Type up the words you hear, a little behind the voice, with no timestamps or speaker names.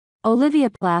Olivia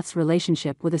Plath's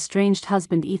relationship with estranged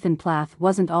husband Ethan Plath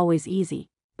wasn't always easy,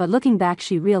 but looking back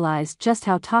she realized just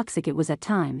how toxic it was at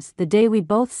times. The day we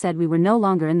both said we were no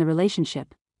longer in the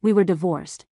relationship, we were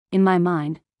divorced. In my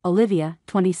mind, Olivia,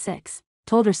 26,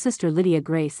 told her sister Lydia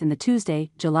Grace in the Tuesday,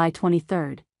 July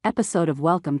 23, episode of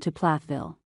Welcome to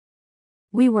Plathville.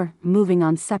 We were moving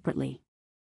on separately.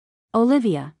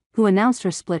 Olivia, who announced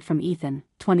her split from Ethan,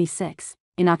 26,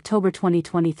 in October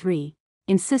 2023,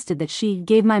 insisted that she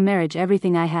gave my marriage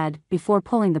everything I had before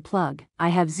pulling the plug. I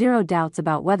have zero doubts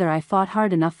about whether I fought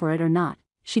hard enough for it or not,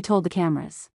 she told the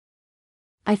cameras.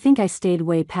 I think I stayed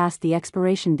way past the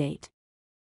expiration date.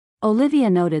 Olivia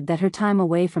noted that her time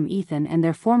away from Ethan and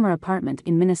their former apartment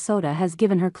in Minnesota has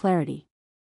given her clarity.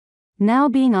 Now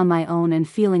being on my own and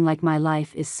feeling like my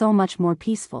life is so much more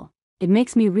peaceful, it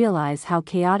makes me realize how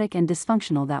chaotic and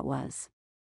dysfunctional that was.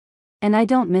 And I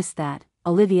don't miss that,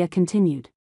 Olivia continued.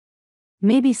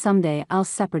 Maybe someday I'll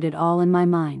separate it all in my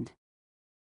mind.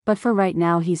 But for right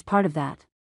now he's part of that.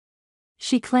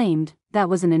 She claimed that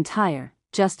was an entire,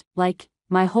 just, like,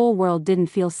 my whole world didn't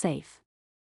feel safe.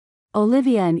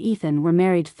 Olivia and Ethan were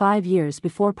married 5 years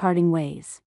before parting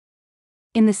ways.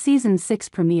 In the season 6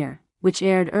 premiere, which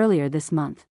aired earlier this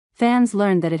month, fans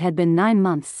learned that it had been 9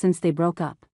 months since they broke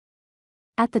up.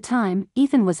 At the time,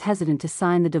 Ethan was hesitant to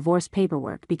sign the divorce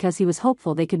paperwork because he was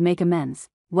hopeful they could make amends.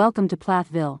 Welcome to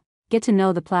Plathville. Get to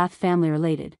know the Plath family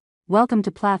related. Welcome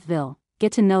to Plathville,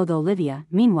 get to know the Olivia,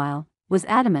 meanwhile, was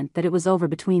adamant that it was over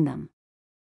between them.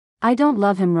 I don't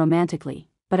love him romantically,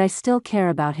 but I still care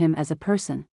about him as a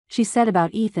person, she said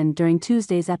about Ethan during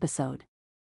Tuesday's episode.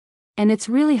 And it's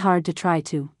really hard to try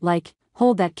to,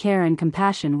 hold that care and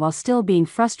compassion while still being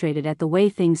frustrated at the way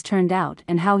things turned out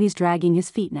and how he's dragging his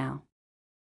feet now.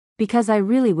 Because I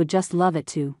really would just love it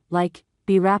to,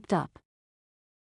 be wrapped up.